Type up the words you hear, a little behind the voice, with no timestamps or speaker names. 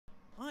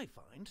I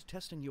find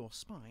testing your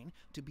spine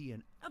to be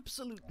an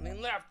absolute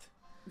Lean left.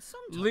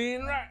 Sometimes.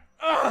 Lean right.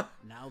 Ugh!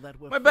 Now that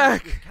we're My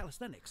back. with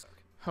calisthenics,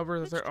 Hover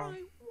let's there. try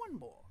Oh. one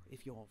more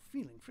if you're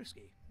feeling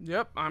frisky.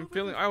 Yep, I'm Over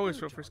feeling. the I always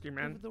third feel frisky, jump,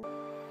 man. over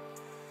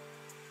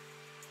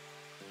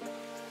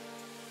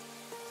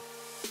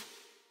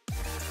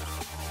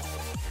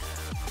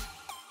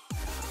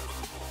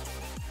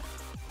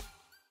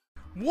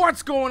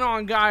What's going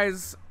on,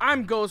 guys?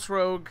 I'm Ghost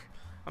Rogue.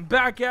 I'm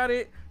back at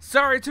it.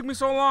 Sorry it took me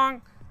so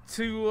long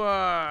to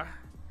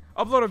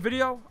upload a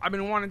video. I've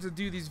been wanting to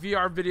do these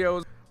VR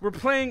videos. We're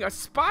playing a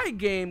spy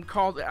game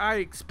called I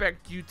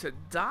Expect You to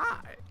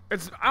Die.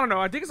 I don't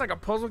know, I think it's like a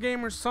puzzle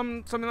game or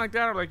something like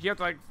that, or like you have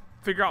to like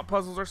figure out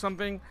puzzles or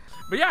something.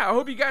 But yeah, I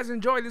hope you guys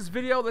enjoyed this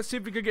video. Let's see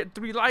if we could get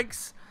 3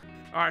 likes.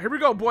 Alright, here we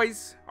go,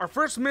 boys. Our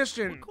first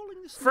mission.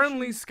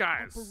 Friendly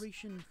Skies.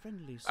 Operation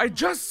Friendly Skies. I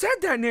just said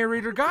that,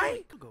 narrator guy.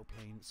 Cargo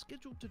plane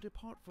scheduled to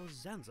depart for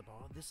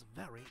Zanzibar this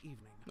very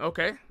evening.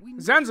 Okay.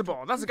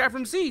 Zanzibar. That's the guy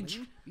from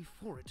Siege.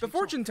 The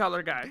fortune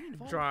teller guy.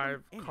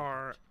 Drive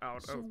car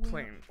out of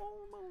plane.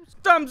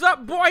 Thumbs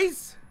up,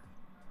 boys.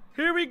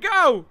 Here we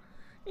go.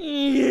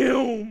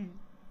 Yeah.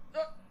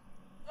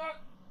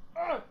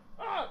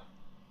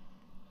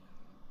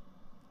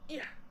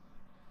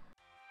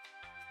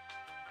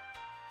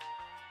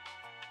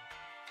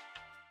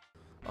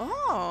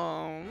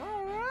 Oh,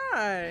 all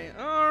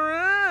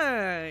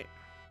right.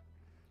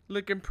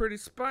 Looking pretty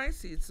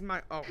spicy. It's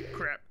my, oh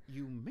crap.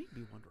 You may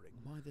be wondering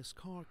why this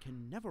car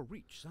can never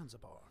reach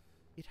Zanzibar.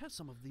 It has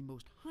some of the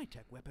most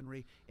high-tech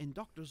weaponry in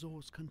Dr.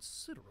 Zor's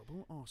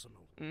considerable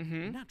arsenal.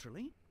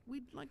 Naturally,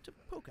 we'd like to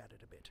poke at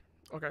it a bit.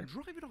 Okay.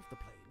 Drive it off the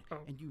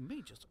plane, and you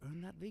may just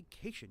earn that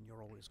vacation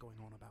you're always going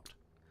on about.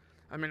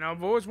 I mean,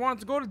 I've always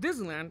wanted to go to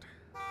Disneyland.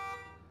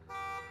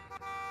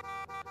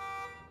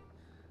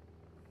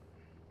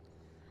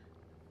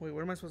 Wait,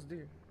 what am I supposed to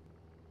do?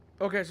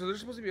 Okay, so there's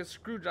supposed to be a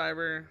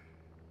screwdriver.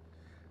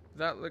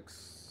 That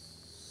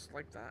looks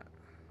like that.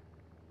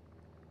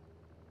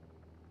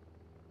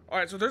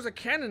 Alright, so there's a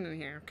cannon in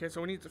here. Okay,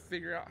 so we need to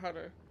figure out how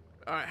to...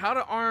 Alright, how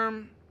to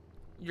arm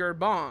your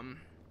bomb.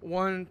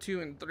 1, 2,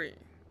 and 3.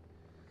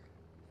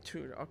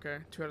 2, okay,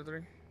 2 out of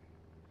 3.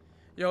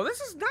 Yo,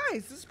 this is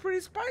nice. This is pretty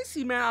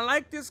spicy, man. I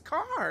like this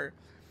car.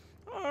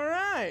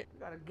 Alright.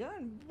 Got a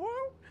gun, boy.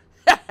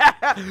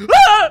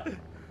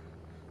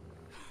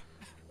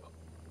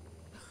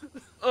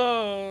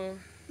 Ah!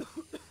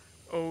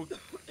 Oh,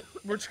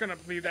 we're just gonna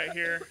leave that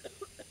here.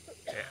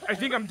 I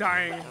think I'm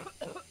dying.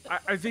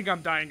 I think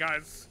I'm dying,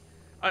 guys.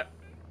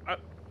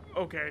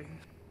 Okay.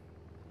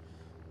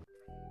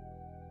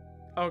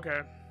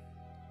 Okay.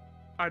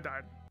 I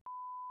died.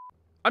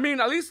 I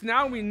mean, at least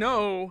now we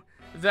know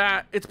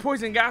that it's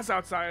poison gas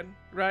outside,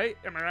 right?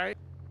 Am I right?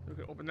 We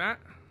can open that.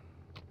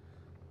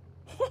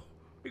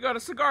 We got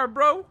a cigar,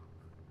 bro.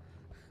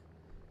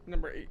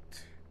 Number 8.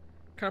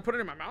 Can I put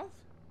it in my mouth?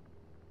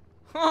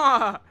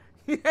 Huh.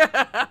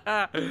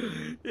 Yeah.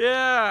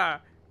 Yeah.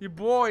 Your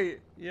boy.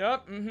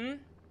 Yep.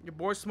 Your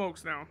boy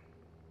smokes now.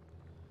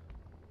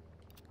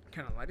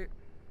 Can I light it?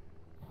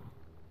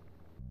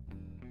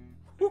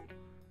 Woo.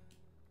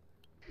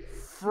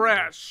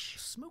 Fresh.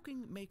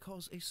 Smoking may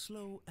cause a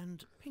slow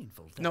and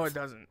painful death. No, it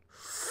doesn't.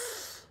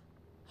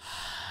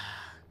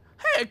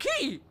 Hey, a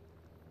key.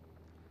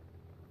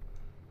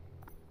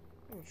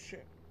 Oh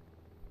shit.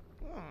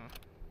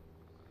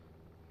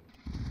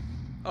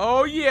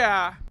 Oh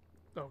yeah.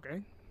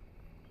 Okay.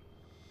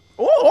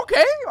 Oh,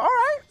 okay. All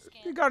right.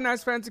 You got a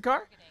nice fancy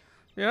car.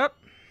 Yep.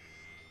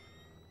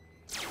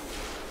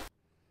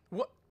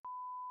 What?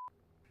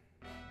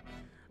 All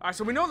right,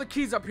 so we know the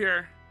key's up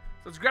here.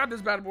 So let's grab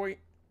this bad boy.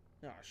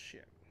 Oh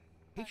shit.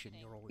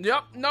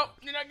 Yep. Nope.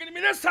 You're not getting me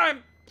this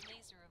time.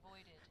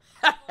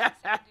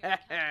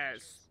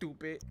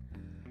 Stupid.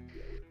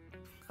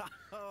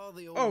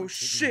 Oh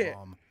shit.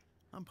 Bomb.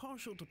 I'm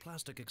partial to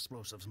plastic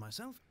explosives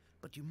myself,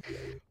 but you'll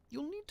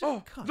need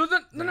to cut.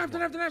 The knife.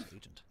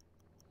 Agent.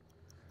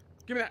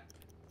 Give me that.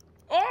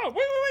 Oh,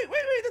 wait.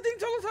 The thing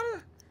told us how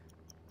to.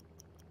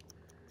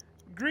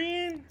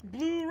 Green,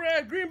 blue,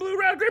 red. Green, blue,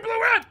 red. Green,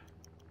 blue, red.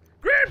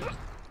 Green, blue.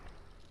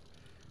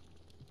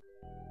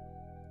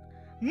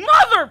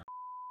 Mother.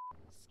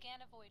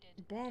 Scan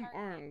avoided. Bomb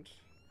armed.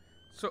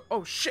 So,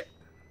 oh shit.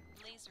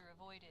 Laser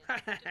avoided.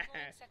 Deploying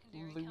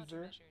secondary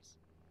Loser.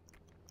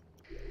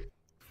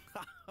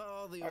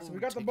 countermeasures. Alright, so we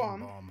got the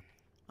bomb.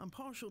 I'm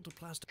partial to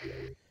plastic.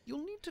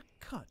 You'll need to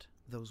cut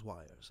those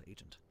wires,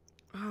 Agent.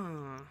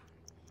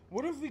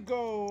 What if we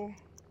go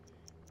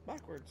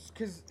backwards?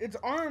 Because its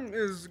arm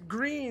is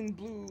green,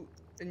 blue,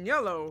 and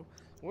yellow.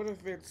 What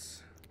if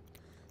it's...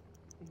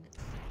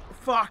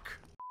 Fuck.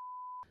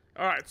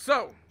 Alright,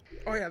 so...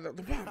 Oh yeah, the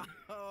bomb.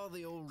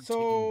 The old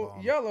So,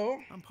 bomb. yellow.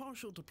 I'm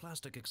partial to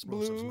plastic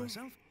explosives Blue,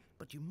 myself,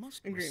 but you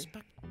must and green.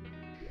 respect...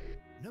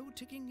 No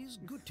ticking is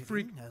good ticking,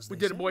 Freak. as We they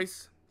did it, say.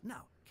 boys.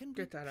 Now, can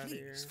Get that we outta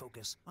here. please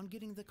focus on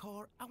getting the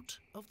car out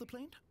of the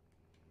plane?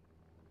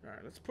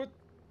 Alright, let's put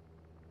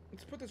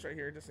this right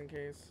here just in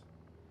case.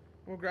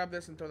 We'll grab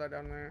this and throw that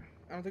down. down there.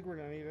 I don't think we're gonna need it. So we have some dynamite. Let's put this right here just in case. We'll grab this and throw that down there. I don't think we're gonna need it. So we have some dynamite. We'll grab this and throw that down there. I don't think we're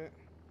gonna need it. So we have some dynamite. We'll grab this and throw that down there. I don't think we're gonna need it.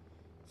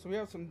 So we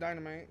have some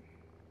dynamite. We'll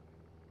grab this and throw that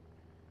down there. I don't think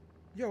we're gonna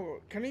need it.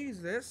 Yo, can I use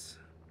this?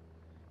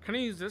 Can I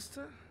use this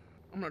to?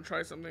 I'm gonna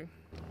try something.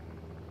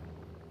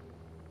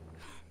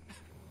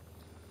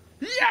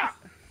 Yeah!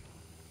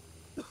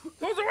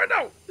 Close the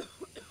window!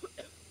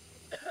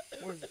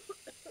 What is it?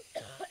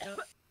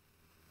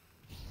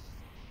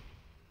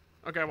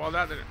 Okay, well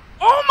that didn't.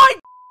 Oh my!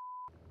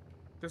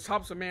 This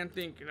helps a man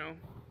think, you know?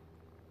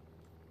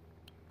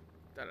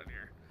 That in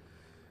here.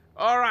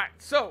 Alright,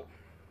 so.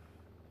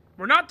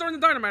 We're not throwing the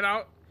dynamite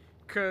out.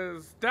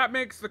 Because that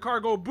makes the car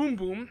go boom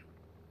boom.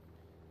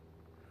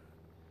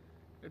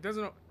 It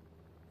doesn't.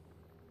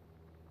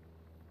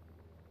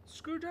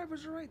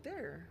 Screwdrivers are right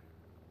there.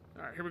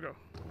 Alright, here we go.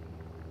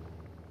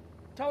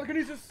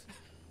 Telekinesis!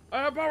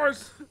 I have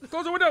powers!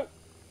 Close the window!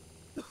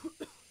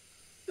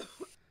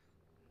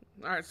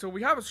 Alright, so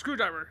we have a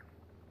screwdriver.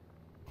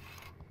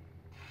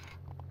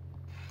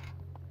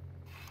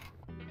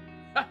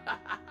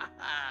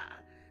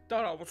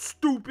 Thought I was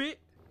stupid.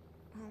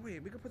 Oh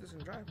wait, we can put this in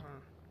drive, huh?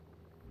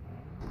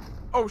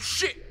 Oh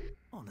shit!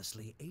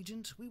 Honestly,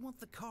 Agent, we want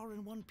the car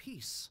in one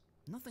piece.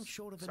 Nothing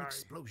short of an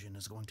explosion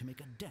is going to make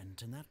a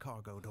dent in that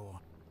cargo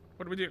door.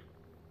 What do we do?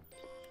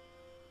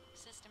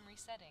 System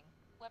resetting.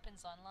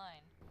 Weapons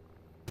online.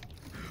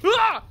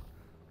 Ah!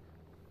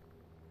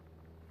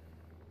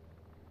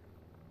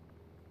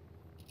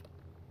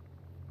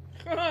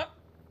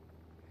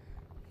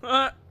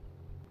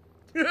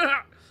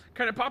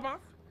 Can it pop off?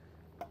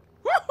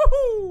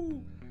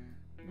 Woohoo!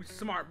 We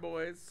smart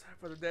boys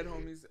for the dead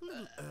homies.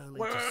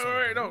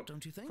 Wait, no.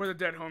 Don't you think? For the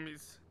dead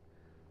homies.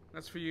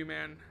 That's for you,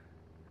 man.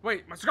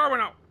 Wait, my cigar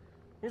went out.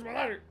 Where's my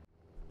lighter?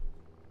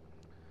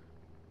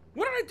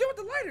 What did I do with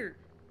the lighter?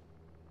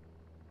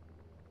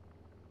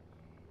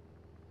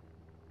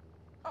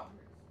 Oh.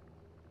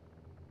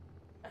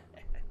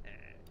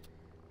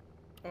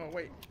 Oh,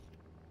 wait.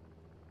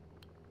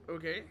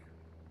 Okay.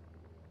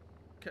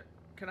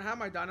 Can I have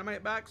my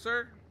dynamite back,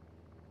 sir?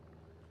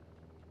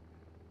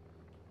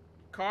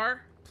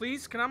 Car,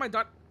 please? Can I have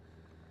my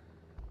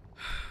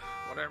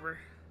Whatever.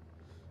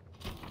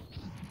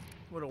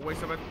 What a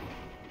waste of it.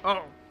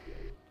 Oh.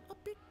 A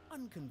bit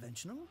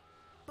unconventional,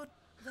 but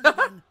then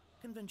again,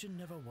 convention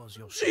never was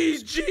your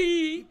strength.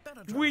 GG!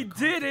 We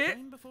did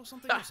it! Before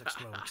something else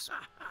explodes.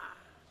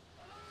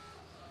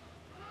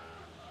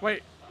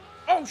 Wait.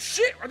 Oh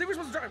shit! I think we're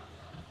supposed to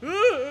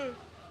drive.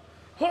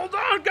 Hold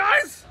on,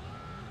 guys!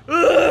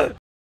 Can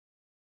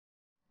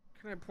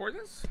I pour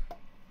this?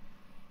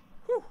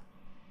 Whew.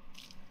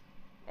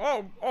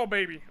 Oh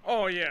baby.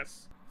 Oh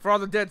yes. For all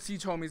the dead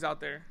siege homies out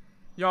there.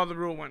 Y'all the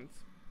real ones.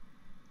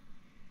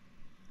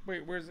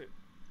 Wait, where's it?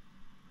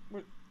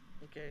 What?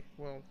 Okay,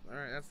 well,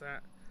 alright, that's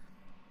that.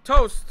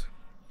 Toast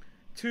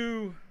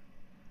to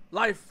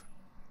life.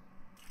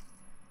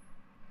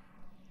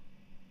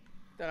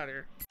 Get out of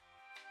here.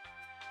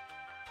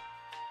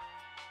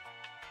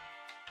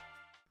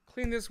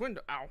 Clean this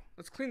window. Ow.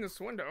 Let's clean this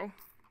window.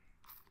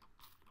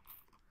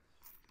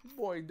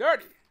 Boy,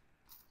 dirty.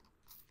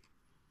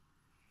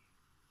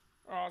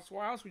 Oh, so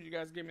why else would you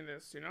guys give me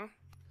this, you know?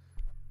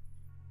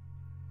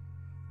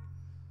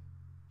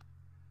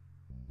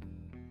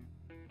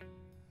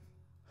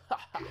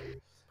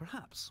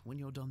 Perhaps when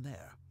you're done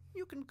there,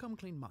 you can come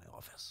clean my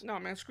office. No,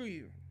 man, screw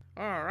you.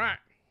 Alright.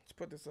 Let's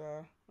put this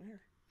right here.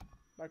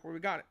 Back where we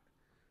got it.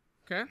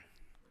 Okay.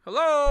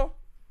 Hello?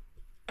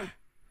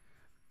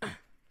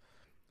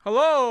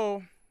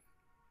 Hello?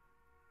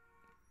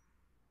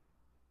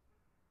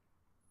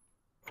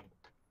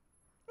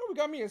 Oh, we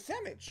got me a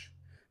sandwich.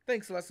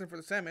 Thanks, Lesson, for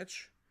the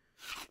sandwich.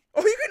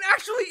 Oh, you can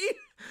actually eat.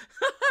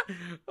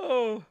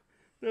 Oh,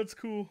 that's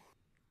cool.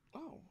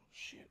 Oh,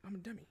 shit. I'm a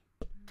dummy.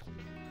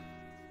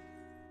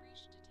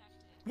 Breach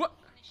detected. What?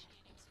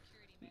 Initiating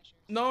security measures.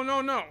 No,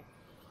 no, no.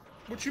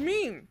 What you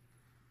mean?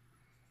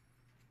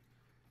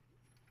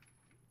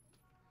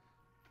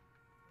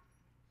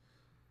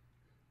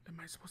 Am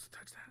I supposed to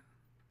touch that?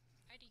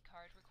 ID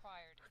card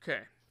required.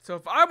 Okay, so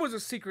if I was a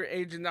secret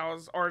agent that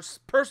was, or a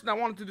person that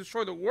wanted to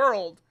destroy the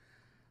world,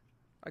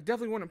 I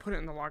definitely wouldn't put it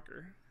in the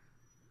locker.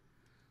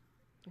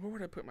 Where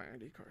would I put my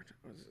ID card?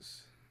 What is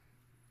this?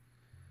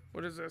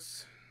 What is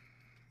this?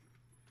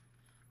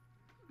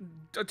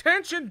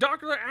 Attention,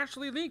 Dr.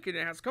 Ashley Lincoln.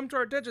 It has come to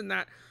our attention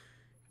that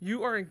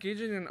you are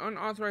engaging in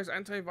unauthorized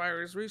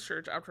antivirus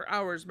research after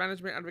hours.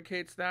 Management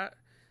advocates that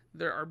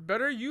there are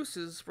better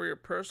uses for your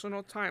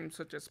personal time,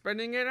 such as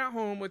spending it at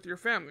home with your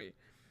family.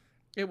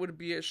 It would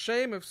be a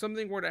shame if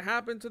something were to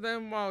happen to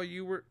them while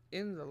you were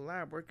in the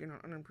lab working on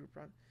unimproved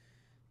product.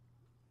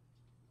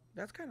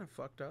 That's kind of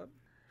fucked up.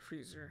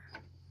 Freezer.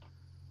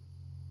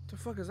 The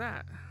fuck is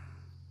that?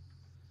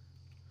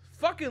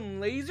 Fucking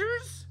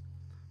lasers?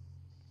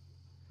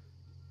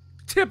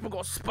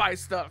 Typical spy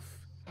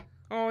stuff.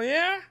 Oh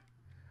yeah?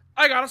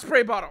 I got a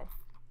spray bottle.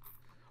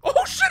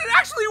 Oh shit, it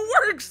actually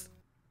works!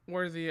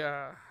 Where the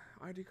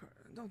ID card?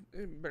 No,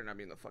 it better not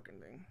be in the fucking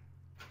thing.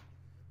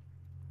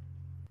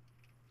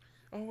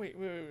 Oh wait.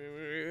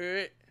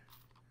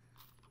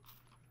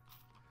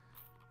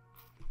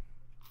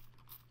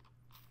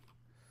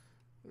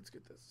 Let's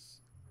get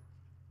this.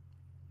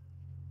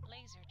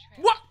 Laser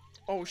trip. What?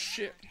 Oh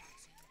shit.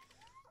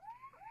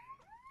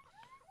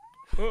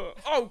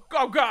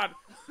 Oh God!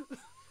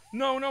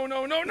 No!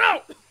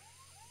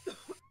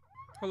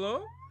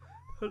 Hello?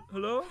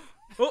 Hello?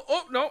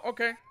 Oh no.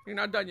 Okay, you're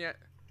not done yet.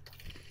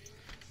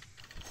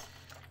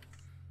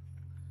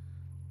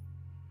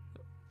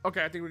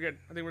 Okay, I think we're good.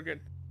 Laser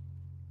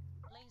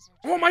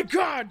Oh my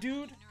God,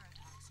 dude! neurotoxin.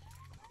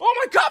 Oh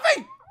my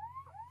coffee!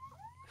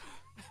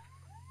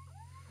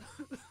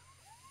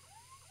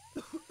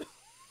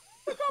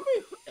 My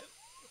coffee!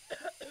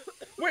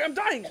 Wait, I'm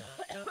dying!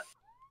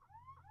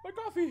 My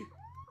coffee!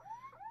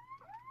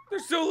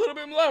 There's still a little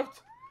bit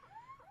left!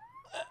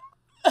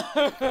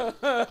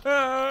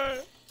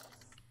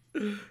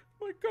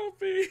 My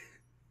coffee!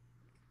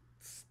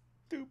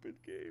 Stupid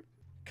game.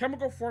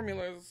 Chemical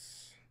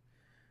formulas.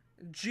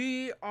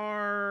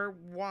 GRYNGAR.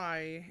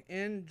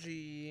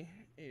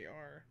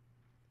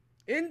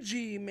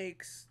 NG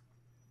makes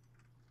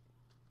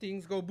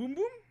things go boom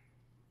boom.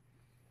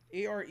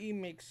 ARE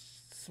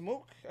makes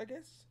smoke, I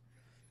guess.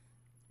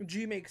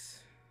 G makes,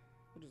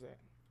 what is that?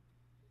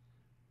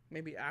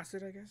 Maybe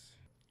acid, I guess.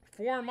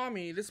 For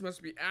mommy, this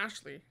must be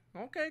Ashley.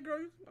 Okay,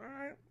 girl.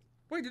 Alright.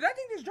 Wait, did that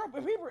thing just drop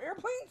paper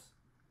airplanes?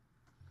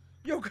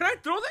 Yo, can I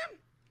throw them?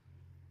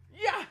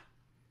 Yeah!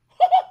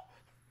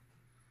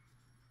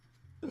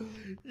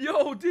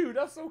 Yo, dude,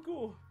 that's so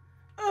cool.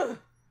 Bye.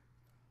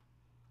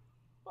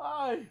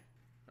 Alright,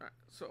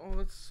 so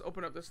let's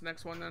open up this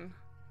next one then.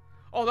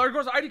 Oh, there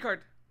goes the ID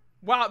card.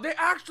 Wow, they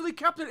actually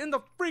kept it in the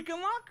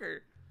freaking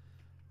locker.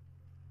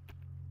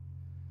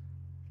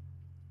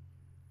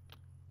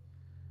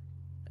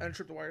 And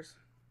trip the wires.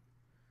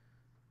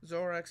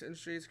 Zorax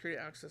Industries, create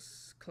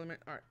access. Clement.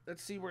 Alright,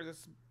 let's see where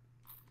this.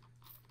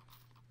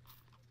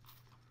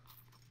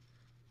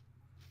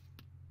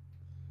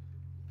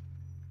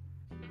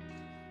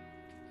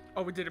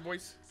 Oh, we did it,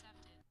 boys.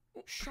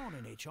 Accepted. Sean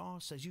in HR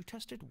says you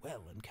tested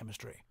well in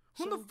chemistry.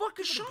 Who the fuck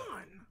is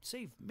Sean?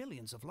 Save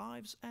millions of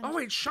lives and Oh,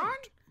 wait, Sean?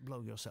 don't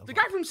blow yourself The up.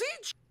 guy from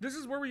Siege? This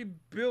is where we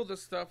build the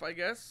stuff, I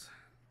guess.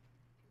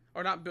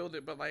 Or not build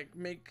it, but like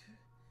make,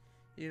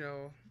 you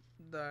know,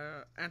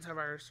 the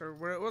antivirus or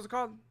what's it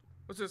called?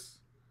 What's this?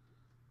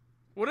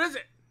 What is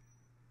it?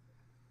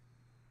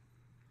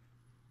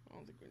 I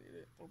don't think we need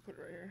it. We'll put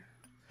it right here.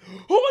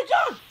 Oh my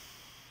God!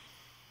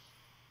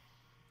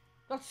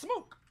 That's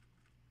smoke.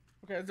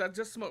 Okay, is that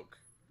just smoke?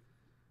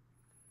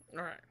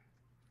 All right,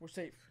 we're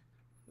safe.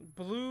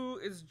 Blue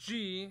is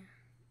G.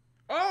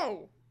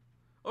 Oh,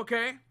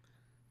 okay.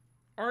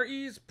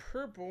 RE is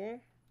purple.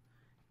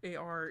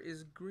 AR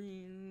is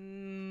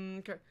green.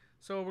 Okay,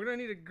 so we're gonna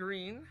need a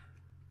green.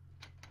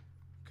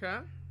 Okay.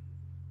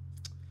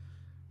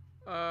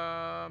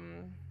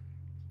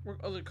 What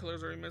other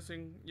colors are we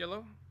missing?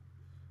 Yellow.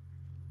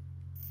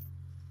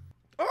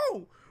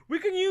 Oh, we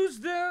can use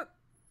the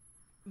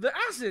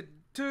acid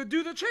to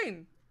do the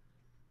chain.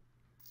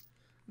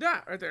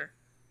 That right there.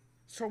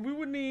 So we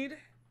would need,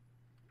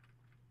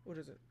 what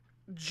is it?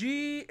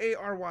 GARY.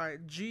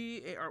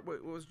 GAR.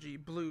 Wait, what was G?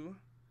 Blue.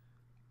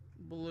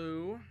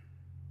 Blue.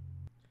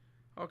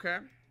 Okay.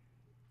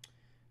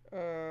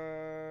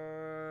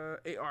 AR.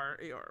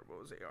 What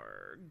was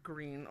AR?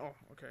 Green. Oh,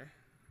 okay.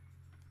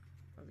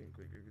 I think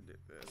we could get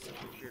this.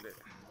 We get it.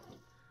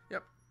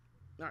 Yep.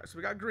 All right. So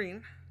we got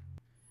green.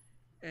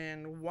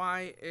 And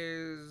Y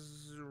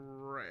is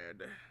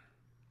red.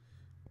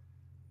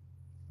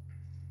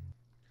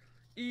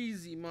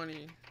 Easy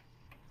money.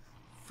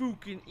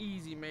 Fucking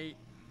easy, mate.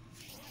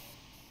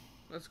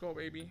 Let's go,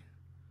 baby.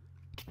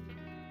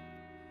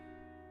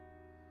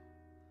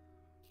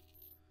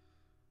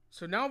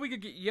 So now we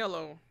could get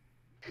yellow.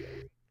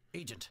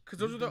 Agent, 'Cause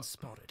those you've are the- been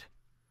spotted.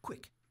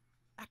 Quick,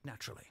 act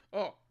naturally.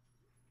 Oh.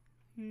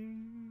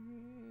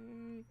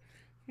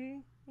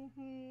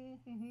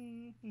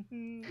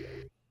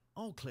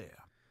 All clear.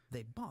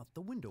 They bought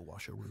the window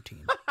washer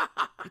routine.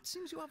 It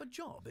seems you have a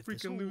job if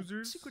this Freaking whole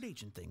losers. secret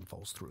agent thing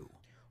falls through.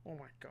 Oh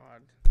my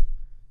God.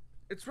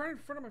 It's right in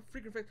front of my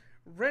freaking face.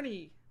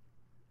 Rennie.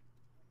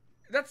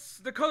 That's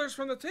the colors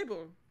from the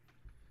table.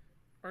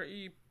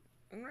 RE.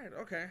 Alright,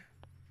 okay.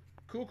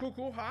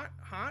 Cool.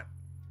 Hot.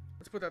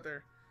 Let's put that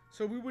there.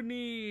 So we would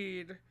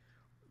need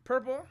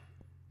purple,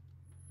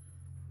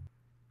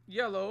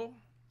 yellow,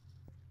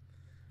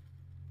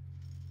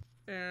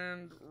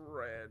 and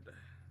red.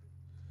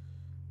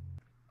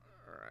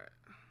 Alright.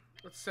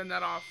 Let's send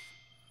that off.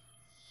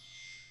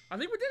 I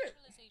think we did it.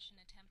 Neutralization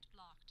attempt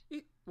blocked.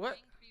 What?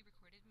 Getting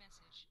pre-recorded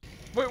message.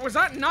 Wait, was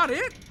that not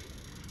it?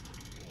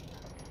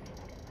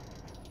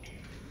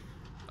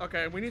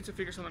 Okay, we need to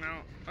figure something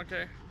out.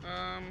 Okay,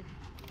 Deploying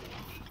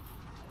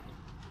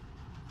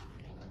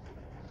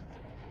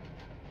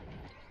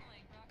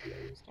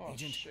rocket booster. oh,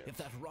 Agent, shit. if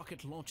that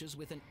rocket launches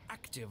with an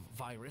active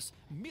virus,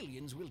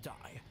 millions will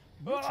die.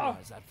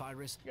 Neutralize that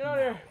virus Get out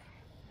of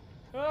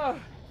now.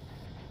 here.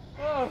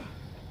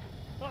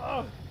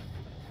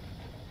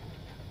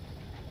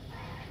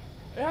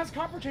 It has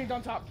copper chains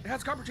on top.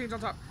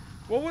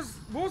 What was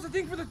the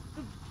thing for the...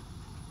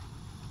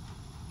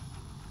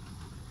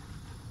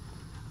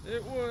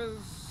 It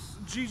was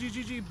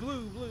G,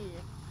 blue,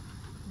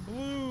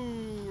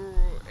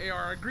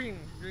 AR, green,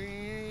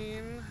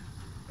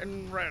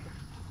 and red.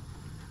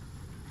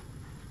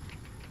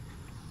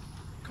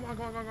 Come on,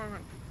 come on, come on, come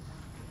on.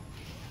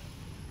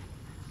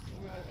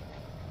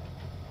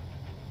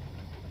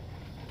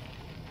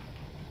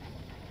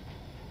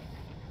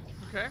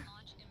 Okay.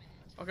 Launch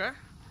imminent. Okay.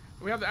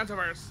 We have the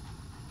antivirus.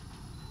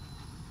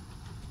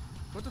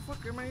 What the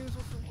fuck am I even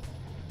supposed to?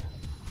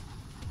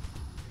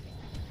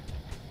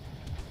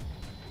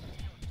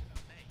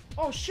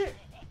 Oh shit!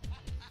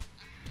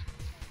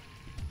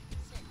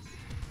 6,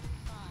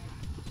 5,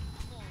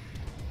 4,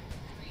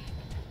 3,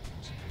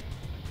 2,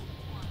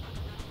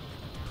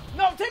 1.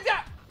 No, take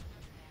that!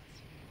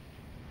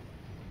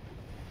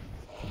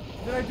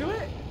 Did I do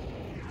it?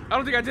 I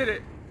don't think I did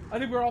it. I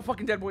think we're all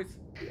fucking dead, boys.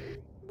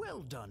 Well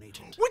done,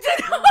 Agent. We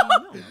did Well,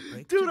 it! no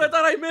outbreak Dude, I today.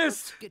 thought I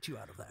missed. Get you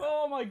out of there.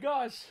 Oh my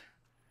gosh.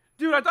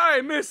 Dude, I thought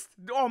I missed.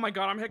 Oh my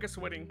god, I'm hecka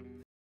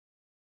sweating.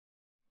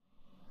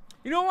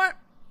 You know what?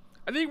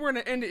 I think we're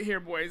gonna end it here,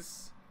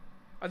 boys.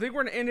 I think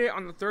we're gonna end it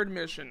on the 3rd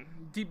mission.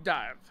 Deep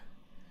dive.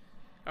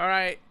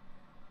 Alright.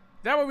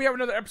 That way we have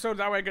another episode.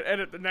 That way I could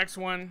edit the next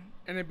one.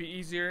 And it'd be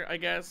easier, I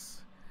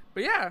guess.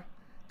 But yeah.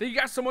 Thank you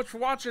guys so much for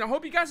watching. I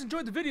hope you guys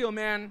enjoyed the video,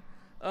 man.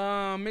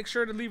 Make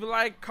sure to leave a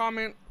like,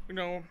 comment. You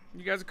know,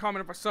 you guys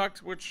comment if I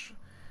sucked, which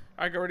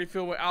I can already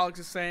feel what Alex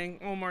is saying.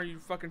 Omar, you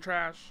fucking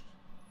trash.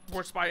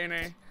 Worst spy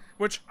NA.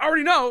 Which I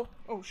already know.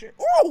 Oh shit.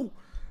 Oh!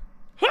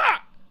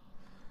 Ha!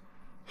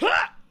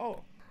 Ha!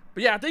 Oh.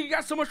 But yeah, thank you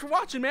guys so much for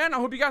watching, man. I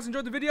hope you guys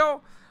enjoyed the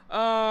video.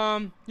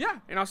 Yeah,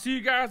 and I'll see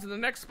you guys in the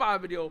next spy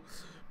video.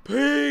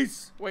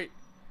 Peace. Wait.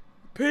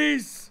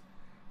 Peace.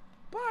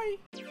 Bye.